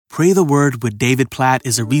Pray the Word with David Platt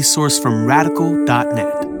is a resource from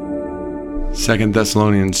radical.net. 2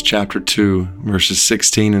 Thessalonians chapter 2, verses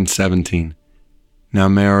 16 and 17. Now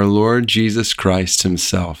may our Lord Jesus Christ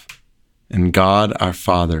himself and God our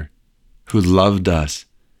Father, who loved us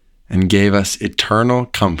and gave us eternal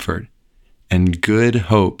comfort and good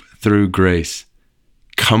hope through grace,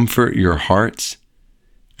 comfort your hearts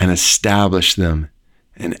and establish them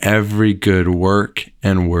in every good work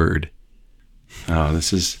and word. Oh,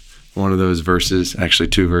 this is one of those verses, actually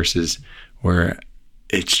two verses, where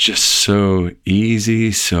it's just so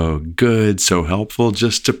easy, so good, so helpful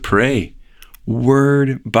just to pray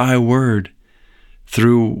word by word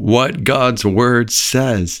through what God's word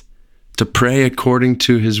says, to pray according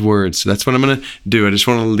to his word. So that's what I'm going to do. I just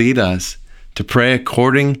want to lead us to pray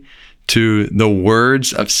according to the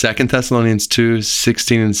words of 2 Thessalonians 2,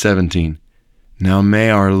 16 and 17. Now may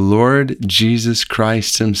our Lord Jesus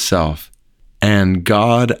Christ himself and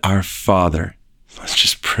God our Father. Let's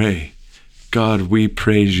just pray. God, we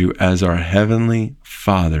praise you as our heavenly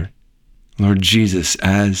Father. Lord Jesus,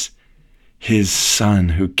 as his Son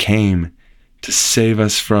who came to save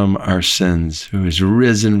us from our sins, who is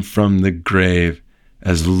risen from the grave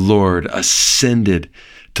as Lord, ascended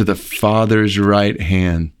to the Father's right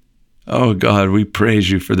hand. Oh God, we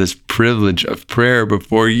praise you for this privilege of prayer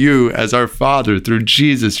before you as our Father through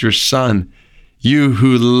Jesus, your Son. You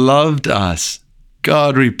who loved us.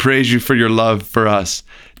 God, we praise you for your love for us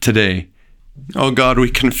today. Oh God, we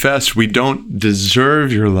confess we don't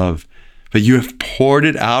deserve your love, but you have poured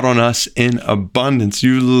it out on us in abundance.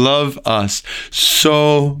 You love us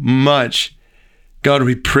so much. God,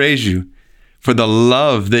 we praise you for the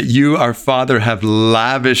love that you, our Father, have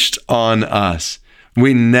lavished on us.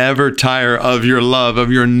 We never tire of your love,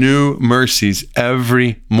 of your new mercies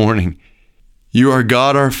every morning. You are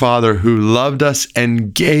God, our Father, who loved us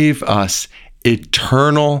and gave us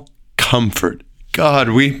eternal comfort. God,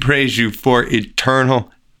 we praise you for eternal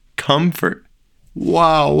comfort.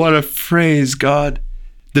 Wow, what a phrase, God,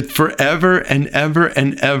 that forever and ever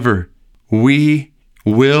and ever we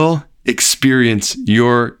will experience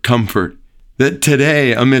your comfort. That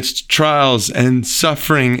today, amidst trials and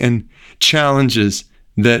suffering and challenges,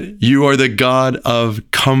 that you are the God of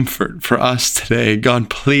comfort for us today. God,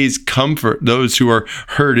 please comfort those who are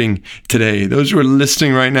hurting today, those who are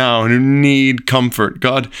listening right now and who need comfort.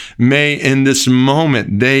 God, may in this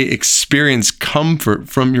moment they experience comfort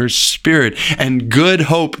from your Spirit and good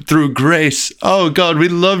hope through grace. Oh God, we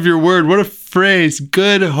love your word. What a phrase,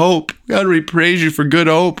 good hope. God, we praise you for good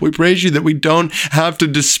hope. We praise you that we don't have to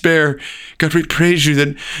despair. God, we praise you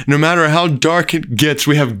that no matter how dark it gets,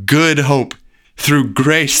 we have good hope. Through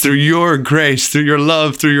grace, through your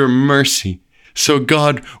love, through your mercy. So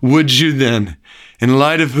God, would you then, in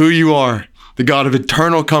light of who you are, the God of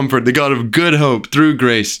eternal comfort, the God of good hope through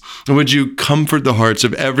grace, would you comfort the hearts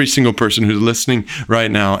of every single person who's listening right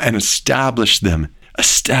now and establish them,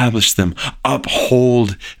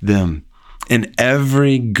 uphold them in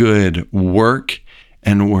every good work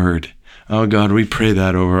and word. Oh God, we pray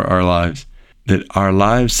that over our lives, that our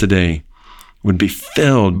lives today would be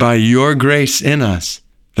filled by your grace in us,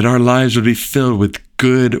 that our lives would be filled with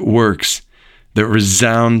good works that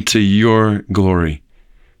resound to your glory.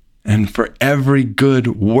 And for every good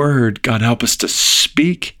word, God, help us to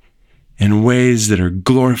speak in ways that are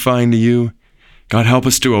glorifying to you. God, help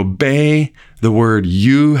us to obey the word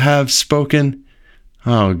you have spoken.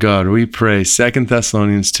 Oh God, we pray 2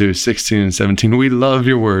 Thessalonians 2, 16 and 17. We love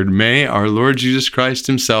your word. May our Lord Jesus Christ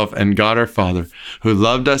himself and God our Father, who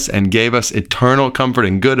loved us and gave us eternal comfort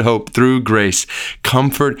and good hope through grace,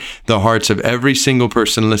 comfort the hearts of every single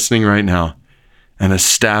person listening right now and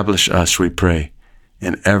establish us, we pray,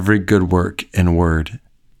 in every good work and word.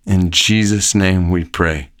 In Jesus' name we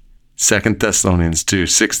pray. 2 Thessalonians 2,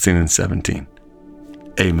 16 and 17.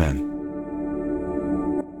 Amen.